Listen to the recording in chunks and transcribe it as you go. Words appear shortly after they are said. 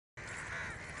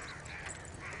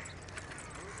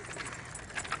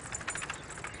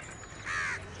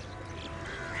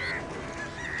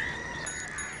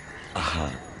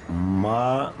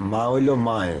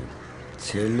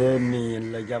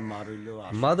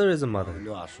Mother is a mother.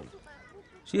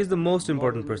 She is the most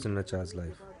important person in a child's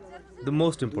life. The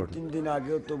most important.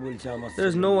 There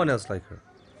is no one else like her.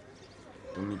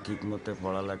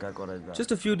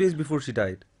 Just a few days before she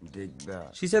died,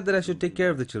 she said that I should take care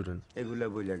of the children.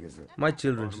 My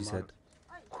children, she said.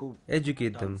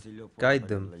 Educate them, guide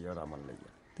them.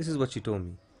 This is what she told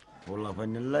me.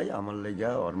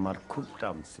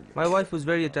 My wife was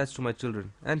very attached to my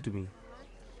children and to me.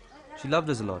 She loved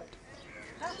us a lot.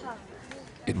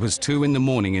 It was 2 in the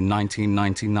morning in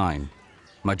 1999.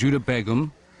 Majuda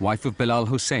Begum, wife of Bilal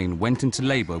Hussein, went into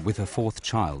labor with her 4th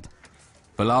child.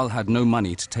 Bilal had no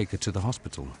money to take her to the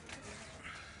hospital.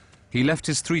 He left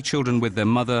his 3 children with their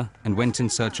mother and went in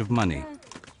search of money.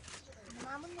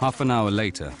 Half an hour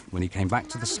later, when he came back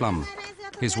to the slum,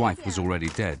 his wife was already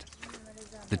dead.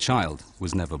 The child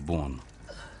was never born.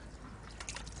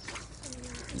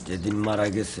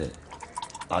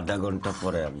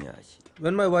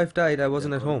 When my wife died, I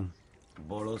wasn't at home.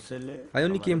 I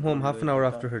only came home half an hour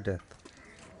after her death.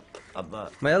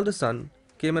 My eldest son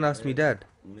came and asked me, "Dad,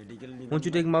 won't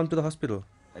you take Mom to the hospital?"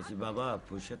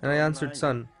 And I answered,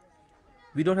 "Son,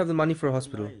 we don't have the money for a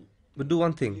hospital, but do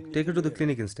one thing, take her to the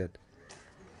clinic instead."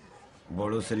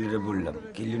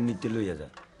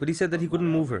 But he said that he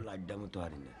couldn't move her.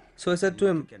 So I said to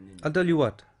him, "I'll tell you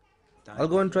what, I'll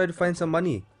go and try to find some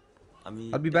money.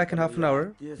 I'll be back in half an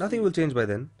hour. Nothing will change by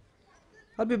then.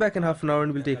 I'll be back in half an hour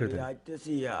and we'll take her there."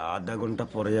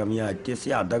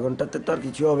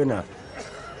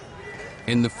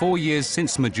 In the 4 years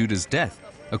since Majuda's death,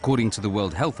 according to the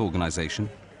World Health Organization,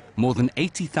 more than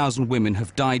 80,000 women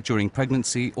have died during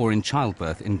pregnancy or in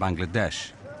childbirth in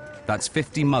Bangladesh. That's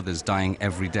 50 mothers dying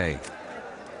every day.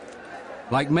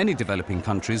 Like many developing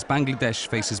countries, Bangladesh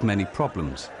faces many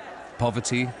problems: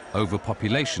 poverty,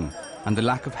 overpopulation, and the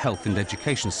lack of health and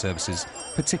education services,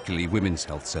 particularly women's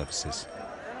health services.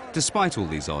 Despite all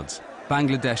these odds,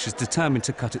 Bangladesh is determined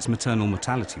to cut its maternal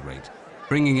mortality rate,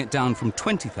 bringing it down from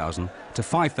 20,000 to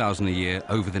 5,000 a year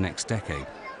over the next decade.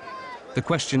 The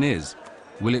question is,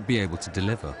 will it be able to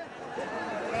deliver?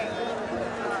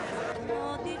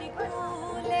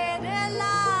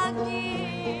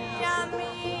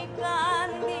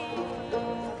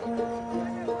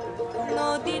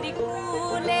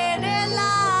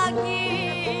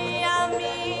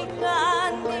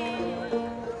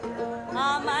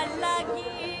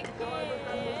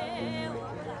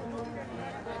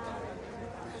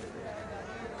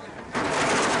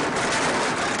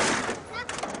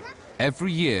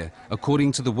 Every year,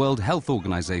 according to the World Health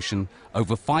Organization,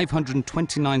 over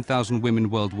 529,000 women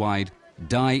worldwide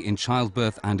die in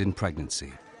childbirth and in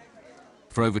pregnancy.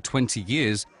 For over 20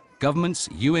 years, governments,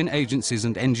 UN agencies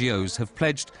and NGOs have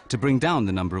pledged to bring down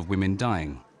the number of women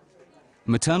dying.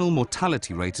 Maternal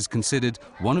mortality rate is considered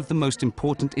one of the most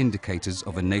important indicators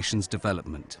of a nation's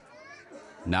development.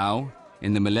 Now,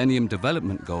 in the Millennium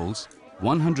Development Goals,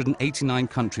 189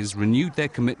 countries renewed their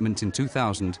commitment in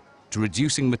 2000 to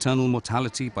reducing maternal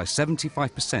mortality by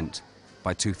 75%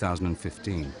 by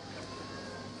 2015.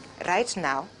 Right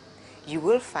now, you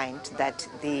will find that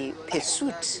the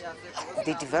pursuit,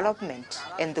 the development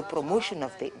and the promotion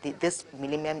of this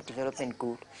Millennium Development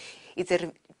Goal is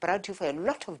a priority for a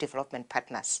lot of development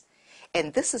partners.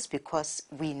 And this is because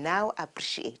we now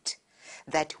appreciate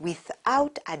that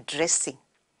without addressing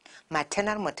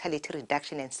maternal mortality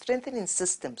reduction and strengthening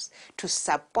systems to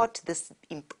support this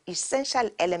essential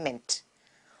element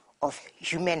of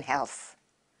human health,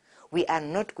 we are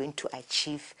not going to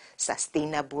achieve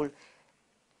sustainable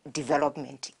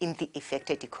development in the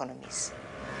affected economies.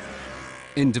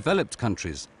 In developed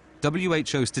countries,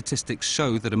 WHO statistics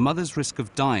show that a mother's risk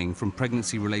of dying from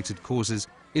pregnancy-related causes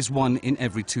is 1 in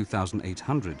every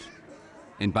 2,800.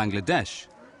 In Bangladesh,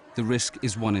 the risk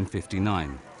is 1 in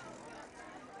 59.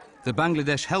 The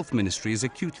Bangladesh Health Ministry is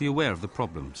acutely aware of the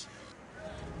problems.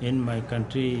 In my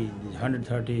country,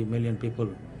 130 million people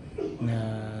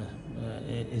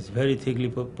is very thickly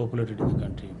populated in the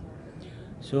country.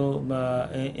 So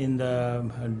in the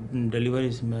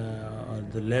deliveries,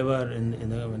 the labor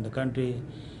in the country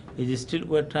is still,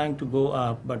 we're trying to go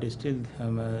up, but still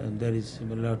there is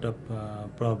a lot of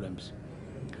problems.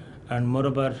 And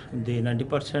moreover, the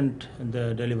 90%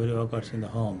 the delivery occurs in the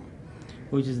home,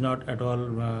 which is not at all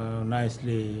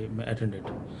nicely attended.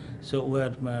 So we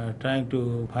are trying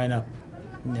to fine up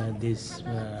this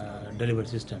delivery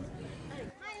system.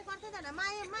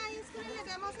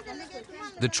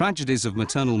 The tragedies of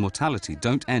maternal mortality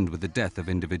don't end with the death of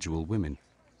individual women.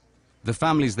 The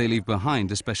families they leave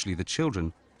behind, especially the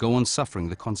children, go on suffering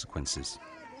the consequences.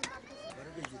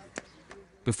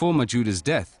 Before Majuda's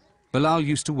death, Bilal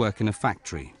used to work in a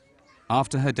factory.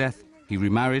 After her death, he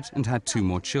remarried and had 2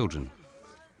 more children.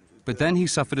 But then he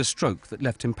suffered a stroke that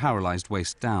left him paralyzed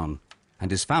waist down, and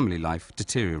his family life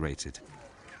deteriorated.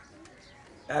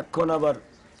 After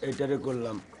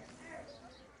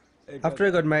I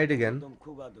got married again,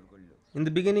 in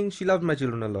the beginning she loved my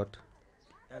children a lot.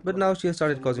 But now she has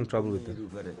started causing trouble with them.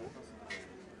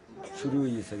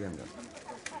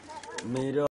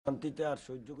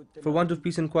 For want of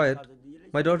peace and quiet,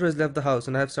 my daughter has left the house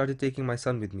and I have started taking my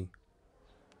son with me.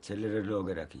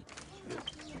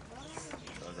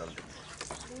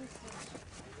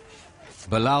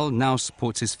 Bilal now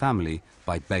supports his family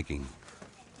by begging.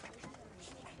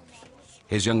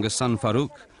 His younger son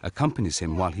Farooq accompanies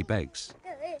him while he begs.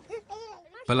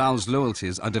 Bilal's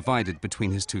loyalties are divided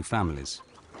between his 2 families.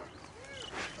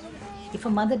 If a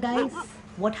mother dies,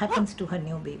 what happens to her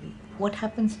new baby? What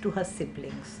happens to her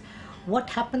siblings? What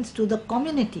happens to the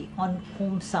community on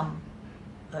whom some,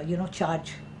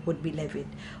 charge would be levied?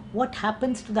 What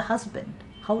happens to the husband?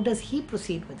 How does he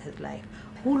proceed with his life?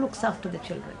 Who looks after the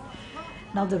children?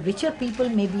 Now, the richer people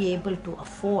may be able to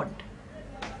afford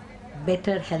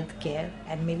better health care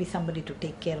and maybe somebody to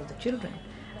take care of the children.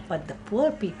 But the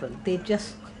poor people, they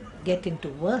just get into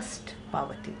worst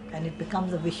poverty and it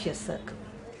becomes a vicious circle.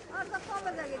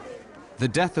 The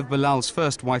death of Bilal's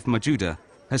first wife, Majuda,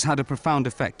 has had a profound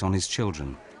effect on his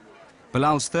children.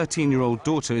 Bilal's 13-year-old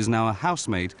daughter is now a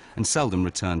housemaid and seldom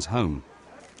returns home.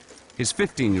 His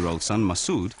 15-year-old son,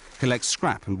 Masood, collects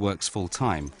scrap and works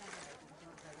full-time.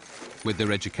 With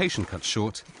their education cut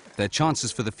short, their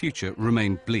chances for the future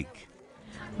remain bleak.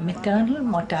 Maternal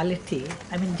mortality,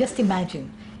 just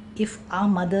imagine, if our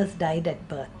mothers died at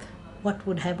birth, what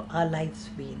would have our lives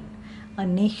been? A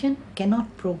nation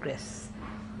cannot progress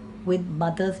with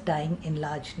mothers dying in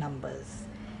large numbers.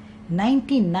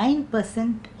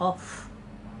 99% of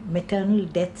maternal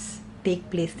deaths take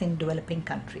place in developing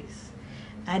countries,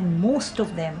 and most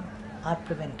of them are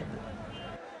preventable.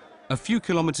 A few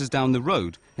kilometers down the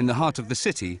road, in the heart of the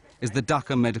city, is the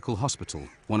Dhaka Medical Hospital,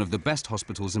 one of the best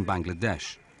hospitals in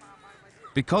Bangladesh.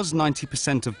 Because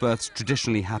 90% of births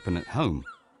traditionally happen at home,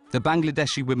 the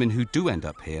Bangladeshi women who do end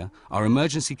up here are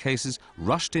emergency cases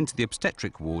rushed into the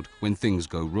obstetric ward when things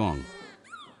go wrong.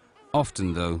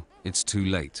 Often, though, it's too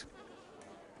late.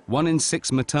 1 in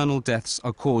 6 maternal deaths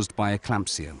are caused by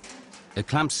eclampsia.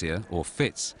 Eclampsia, or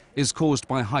fits, is caused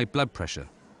by high blood pressure,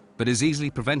 but is easily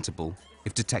preventable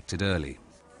if detected early.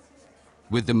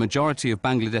 With the majority of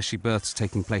Bangladeshi births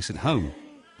taking place at home,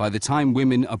 by the time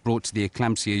women are brought to the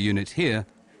eclampsia unit here,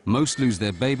 most lose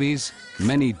their babies,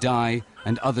 many die,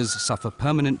 and others suffer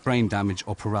permanent brain damage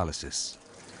or paralysis.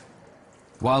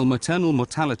 While maternal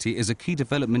mortality is a key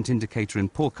development indicator in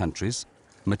poor countries,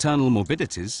 maternal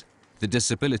morbidities, the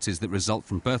disabilities that result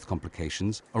from birth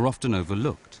complications, are often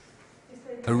overlooked.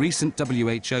 A recent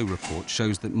WHO report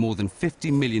shows that more than 50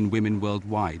 million women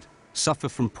worldwide suffer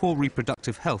from poor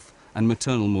reproductive health and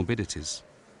maternal morbidities.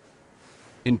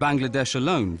 In Bangladesh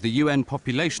alone, the UN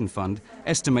Population Fund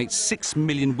estimates 6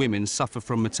 million women suffer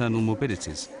from maternal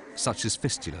morbidities, such as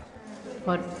fistula.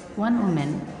 For one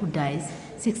woman who dies,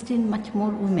 16 much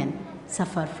more women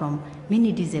suffer from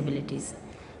many disabilities,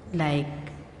 like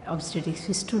obstetric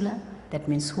fistula, that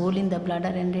means hole in the bladder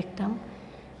and rectum.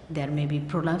 There may be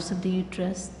prolapse of the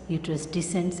uterus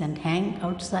descends and hang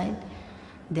outside.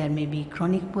 There may be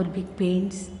chronic pelvic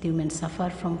pains. The women suffer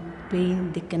from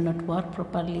pain, they cannot walk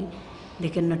properly, they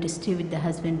cannot stay with the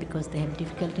husband because they have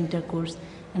difficult intercourse,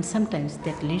 and sometimes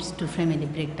that leads to family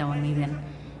breakdown even.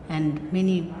 And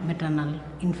many maternal,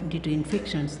 due to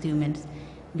infections, the women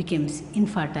becomes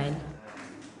infertile.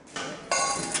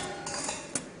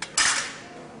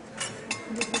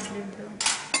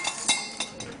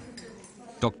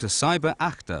 Dr. Saiba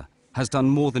Akhtar has done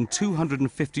more than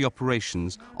 250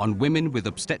 operations on women with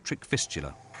obstetric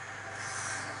fistula.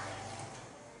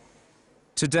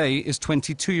 Today is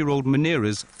 22-year-old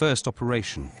Manira's first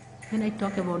operation. When I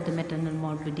talk about the maternal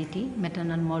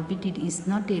morbidity is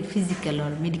not a physical or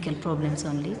medical problems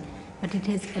only, but it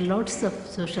has a lots of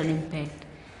social impact.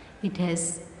 It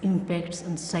has impacts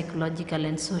on psychological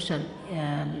and social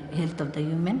health of the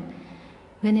woman.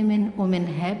 When a woman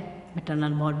have maternal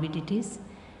morbidities,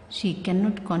 she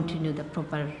cannot continue the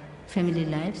proper family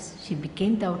lives. She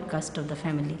became the outcast of the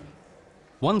family.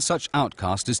 One such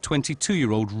outcast is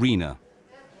 22-year-old Reena.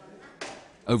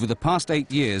 Over the past 8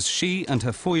 years, she and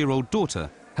her 4-year-old daughter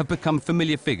have become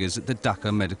familiar figures at the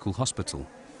Dhaka Medical Hospital.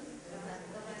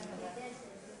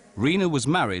 Reena was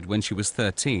married when she was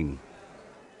 13.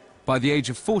 By the age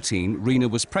of 14, Reena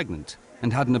was pregnant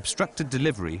and had an obstructed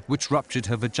delivery which ruptured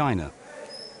her vagina.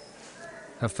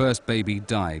 Her first baby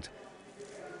died.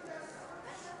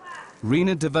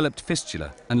 Rina developed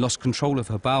fistula and lost control of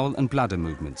her bowel and bladder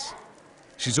movements.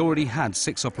 She's already had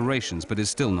 6 operations but is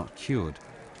still not cured.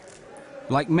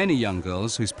 Like many young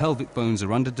girls whose pelvic bones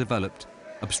are underdeveloped,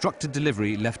 obstructed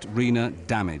delivery left Rina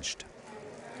damaged.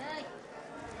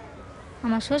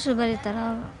 My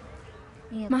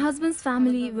husband's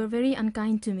family were very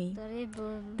unkind to me.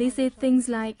 They said things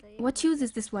like, "What use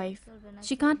is this wife?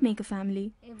 She can't make a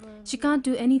family. She can't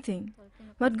do anything.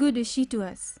 What good is she to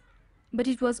us?" But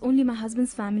it was only my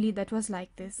husband's family that was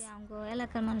like this.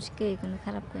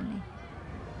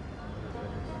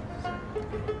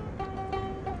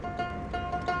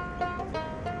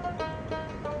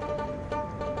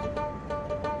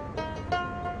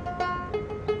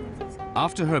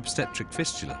 After her obstetric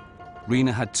fistula,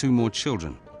 Rina had 2 more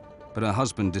children, but her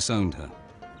husband disowned her.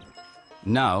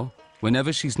 Now,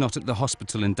 whenever she's not at the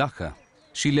hospital in Dhaka,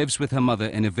 she lives with her mother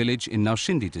in a village in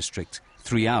Naushindi district,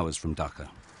 3 hours from Dhaka.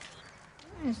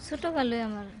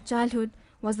 Childhood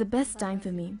was the best time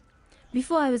for me.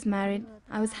 Before I was married,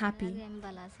 I was happy.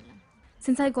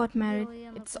 Since I got married,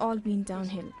 it's all been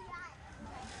downhill.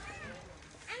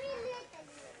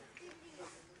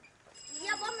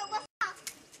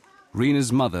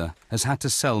 Rina's mother has had to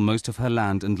sell most of her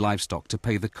land and livestock to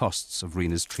pay the costs of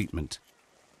Rina's treatment.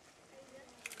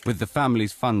 With the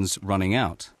family's funds running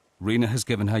out, Rina has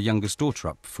given her youngest daughter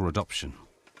up for adoption.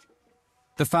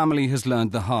 The family has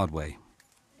learned the hard way.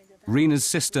 Rina's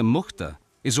sister Mukhta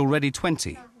is already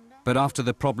 20, but after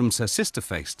the problems her sister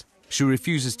faced, she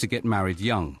refuses to get married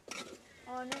young.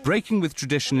 Breaking with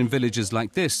tradition in villages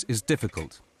like this is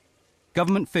difficult.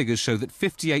 Government figures show that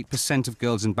 58% of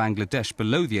girls in Bangladesh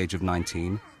below the age of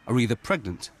 19 are either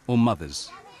pregnant or mothers.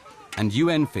 And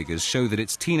UN figures show that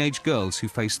it's teenage girls who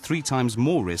face 3 times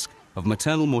more risk of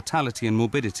maternal mortality and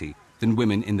morbidity than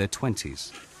women in their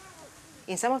 20s.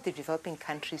 In some of the developing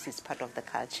countries, it's part of the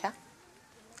culture.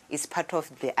 It's part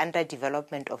of the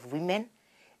underdevelopment of women,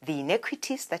 the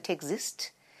inequities that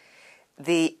exist,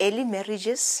 the early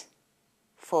marriages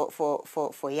for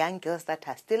young girls that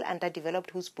are still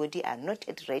underdeveloped, whose body are not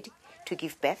yet ready to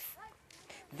give birth.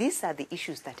 These are the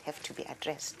issues that have to be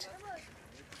addressed.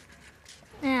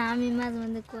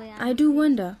 I do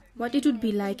wonder what it would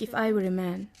be like if I were a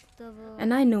man.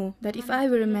 And I know that if I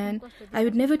were a man, I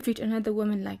would never treat another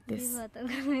woman like this.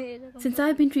 Since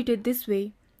I've been treated this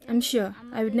way, I'm sure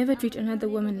I would never treat another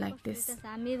woman like this.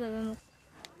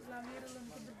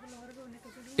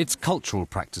 It's cultural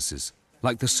practices,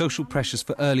 like the social pressures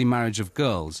for early marriage of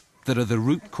girls, that are the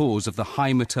root cause of the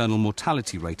high maternal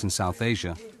mortality rate in South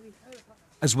Asia,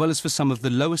 as well as for some of the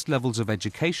lowest levels of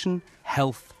education,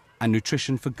 health, and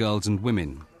nutrition for girls and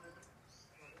women.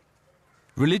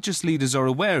 Religious leaders are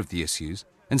aware of the issues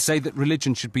and say that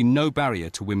religion should be no barrier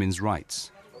to women's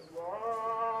rights.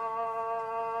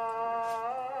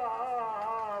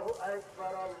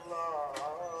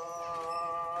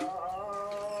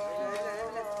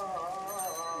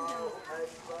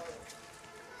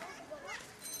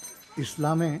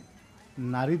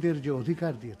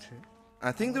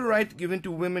 I think the right given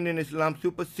to women in Islam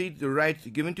supersedes the rights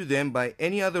given to them by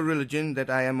any other religion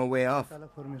that I am aware of.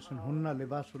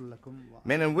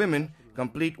 Men and women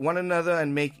complete one another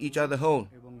and make each other whole.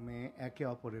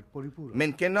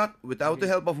 Men cannot, without the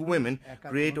help of women,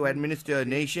 create or administer a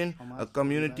nation, a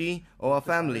community, or a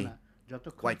family.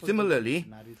 Quite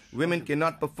similarly, women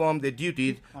cannot perform their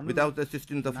duties without the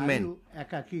assistance of men.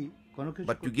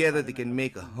 But together they can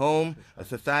make a home, a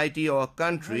society, or a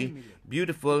country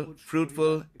beautiful,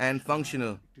 fruitful, and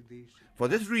functional. For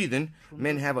this reason,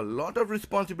 men have a lot of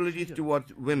responsibilities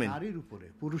towards women.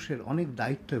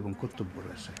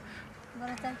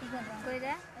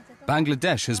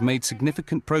 Bangladesh has made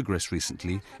significant progress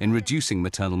recently in reducing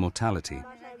maternal mortality.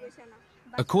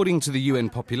 According to the UN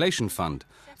Population Fund,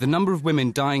 the number of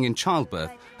women dying in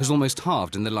childbirth has almost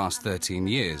halved in the last 13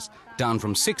 years, down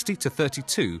from 60 to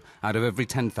 32 out of every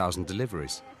 10,000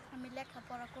 deliveries.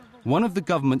 One of the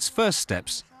government's first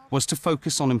steps was to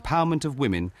focus on empowerment of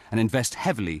women and invest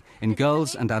heavily in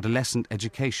girls and adolescent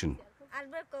education.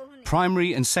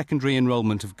 Primary and secondary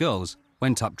enrollment of girls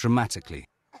went up dramatically.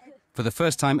 For the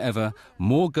first time ever,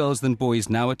 more girls than boys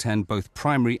now attend both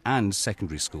primary and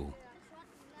secondary school.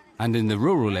 And in the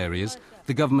rural areas,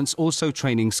 the government's also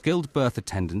training skilled birth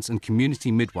attendants and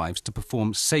community midwives to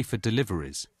perform safer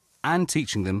deliveries, and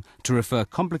teaching them to refer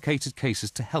complicated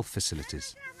cases to health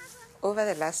facilities. Over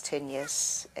the last 10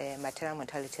 years, maternal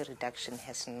mortality reduction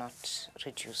has not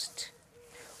reduced.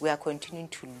 We are continuing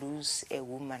to lose a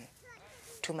woman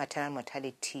to maternal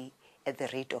mortality at the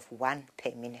rate of 1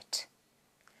 per minute.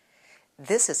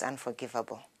 This is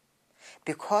unforgivable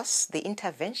because the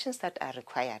interventions that are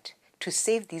required to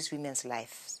save these women's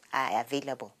lives are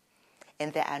available.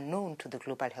 and they are known to the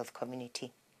global health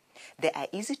community. They are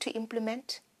easy to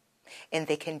implement, and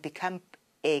they can become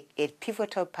a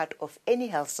pivotal part of any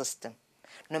health system,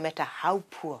 no matter how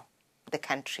poor the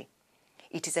country.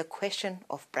 It is a question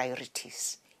of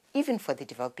priorities, even for the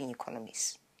developing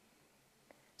economies.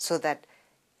 So that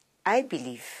I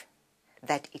believe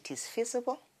that it is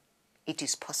feasible, it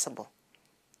is possible,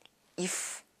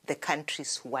 if the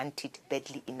countries want it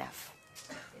badly enough.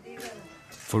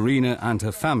 For Rina and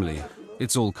her family,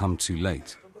 it's all come too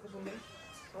late.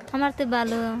 I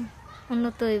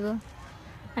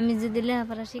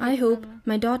hope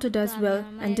my daughter does well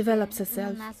and develops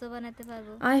herself.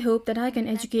 I hope that I can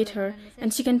educate her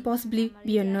and she can possibly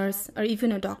be a nurse or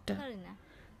even a doctor.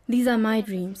 These are my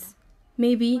dreams.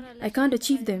 Maybe I can't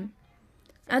achieve them.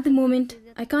 At the moment,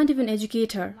 I can't even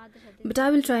educate her, but I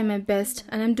will try my best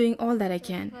and I'm doing all that I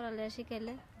can.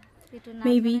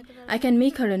 Maybe I can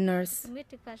make her a nurse.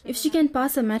 If she can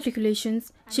pass her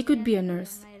matriculations, she could be a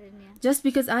nurse. Just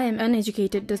because I am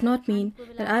uneducated does not mean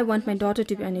that I want my daughter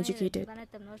to be uneducated.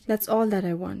 That's all that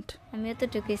I want.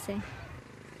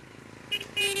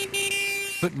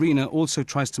 But Rina also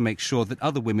tries to make sure that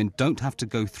other women don't have to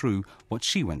go through what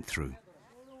she went through.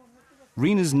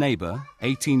 Rina's neighbour,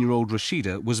 18-year-old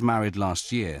Rashida, was married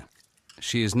last year.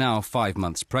 She is now 5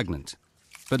 months pregnant.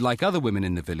 But like other women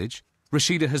in the village,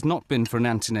 Rashida has not been for an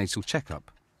antenatal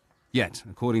checkup. Yet,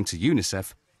 according to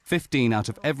UNICEF, 15 out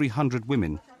of every 100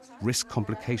 women risk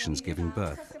complications giving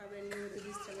birth.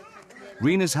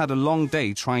 Rina's had a long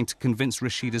day trying to convince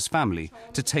Rashida's family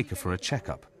to take her for a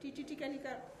checkup.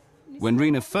 When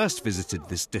Rina first visited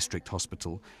this district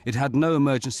hospital, it had no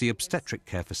emergency obstetric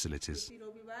care facilities.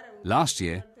 Last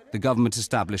year, the government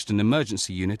established an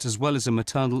emergency unit as well as a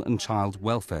maternal and child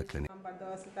welfare clinic.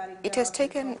 It has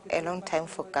taken a long time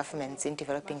for governments in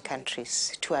developing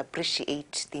countries to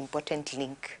appreciate the important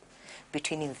link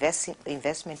between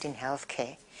investment in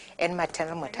healthcare and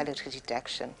maternal mortality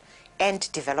reduction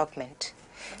and development,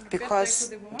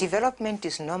 because development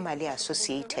is normally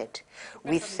associated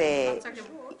with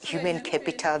human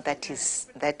capital that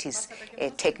is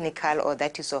technical or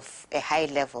that is of a high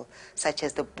level, such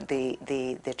as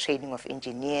the training of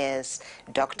engineers,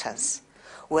 doctors.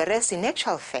 Whereas in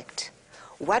actual fact,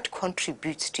 what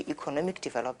contributes to economic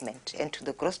development and to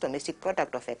the gross domestic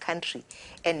product of a country,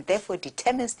 and therefore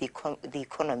determines the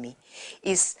economy,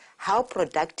 is how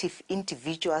productive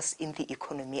individuals in the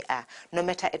economy are, no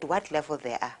matter at what level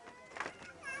they are.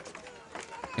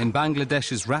 In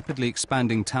Bangladesh's rapidly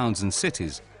expanding towns and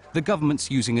cities, the government's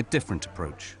using a different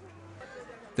approach.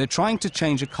 They're trying to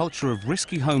change a culture of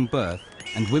risky home birth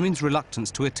and women's reluctance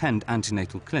to attend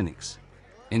antenatal clinics.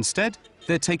 Instead,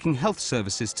 they're taking health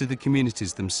services to the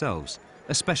communities themselves,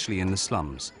 especially in the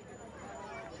slums.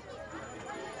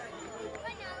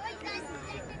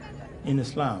 In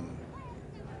Islam,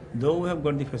 though we have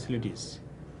got the facilities,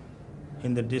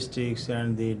 in the districts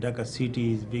and the Dhaka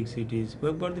cities, big cities, we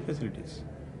have got the facilities.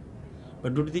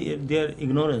 But due to their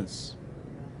ignorance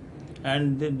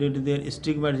and due to their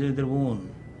stigmatization their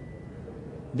own,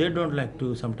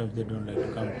 sometimes they don't like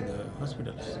to come to the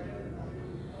hospitals.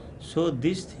 So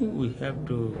this thing we have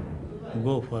to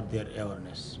go for their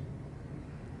awareness,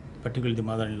 particularly the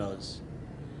mother-in-laws,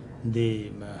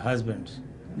 the husbands.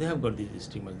 They have got these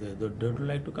stigmas. They don't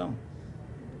like to come.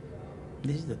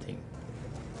 This is the thing.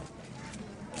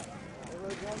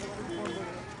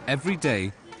 Every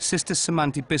day, Sister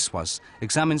Samanti Biswas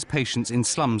examines patients in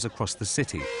slums across the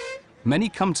city. Many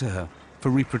come to her for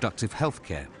reproductive health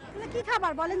care.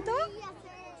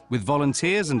 With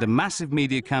volunteers and a massive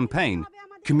media campaign,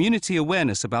 community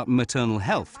awareness about maternal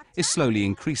health is slowly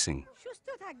increasing.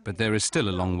 But there is still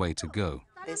a long way to go.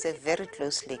 There's a very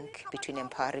close link between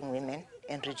empowering women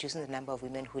and reducing the number of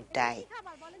women who die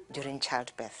during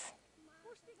childbirth.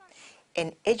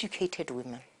 An educated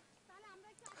woman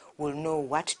will know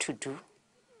what to do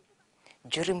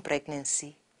during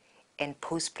pregnancy and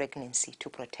post-pregnancy to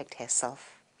protect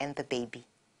herself and the baby.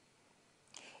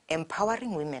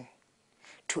 Empowering women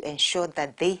to ensure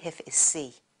that they have a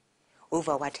say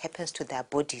over what happens to their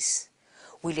bodies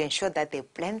will ensure that they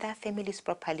plan their families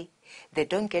properly, they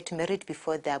don't get married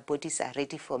before their bodies are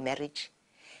ready for marriage,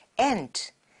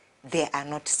 and they are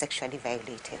not sexually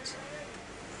violated.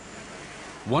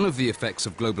 One of the effects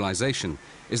of globalization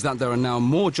is that there are now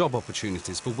more job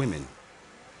opportunities for women.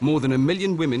 More than 1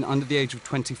 million women under the age of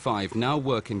 25 now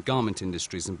work in garment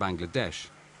industries in Bangladesh.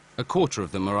 A quarter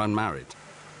of them are unmarried.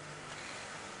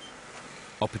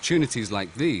 Opportunities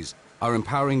like these are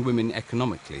empowering women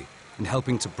economically and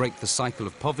helping to break the cycle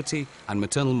of poverty and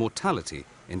maternal mortality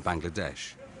in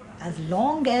Bangladesh. As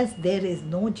long as there is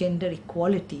no gender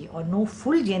equality or no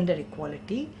full gender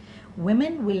equality,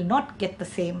 women will not get the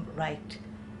same right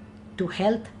to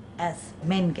health as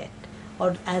men get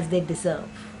or as they deserve.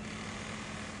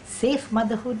 Safe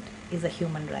motherhood is a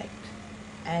human right,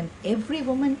 and every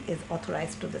woman is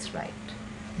authorized to this right.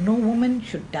 No woman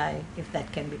should die if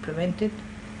that can be prevented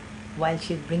while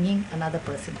she's bringing another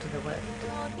person to the world.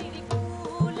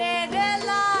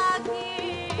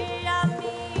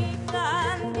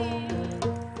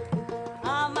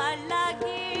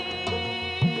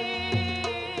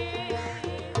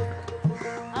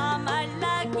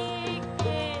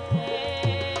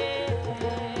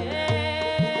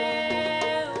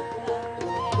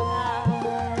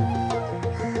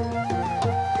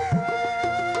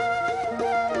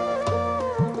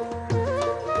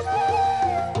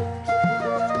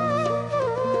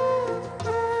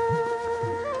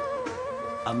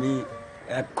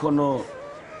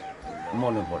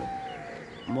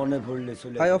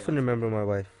 I often remember my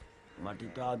wife.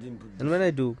 And when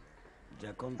I do,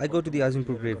 I go to the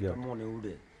Azimpur graveyard.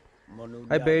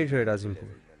 I buried her at Azimpur.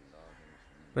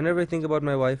 Whenever I think about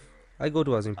my wife, I go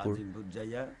to Azimpur.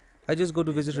 I just go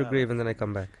to visit her grave and then I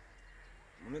come back.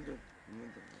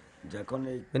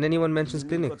 When anyone mentions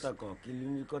clinics, I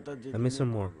miss her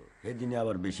more.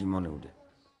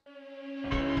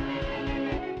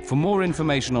 For more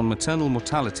information on maternal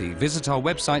mortality, visit our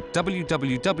website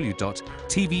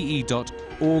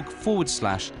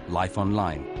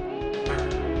www.tve.org/lifeonline.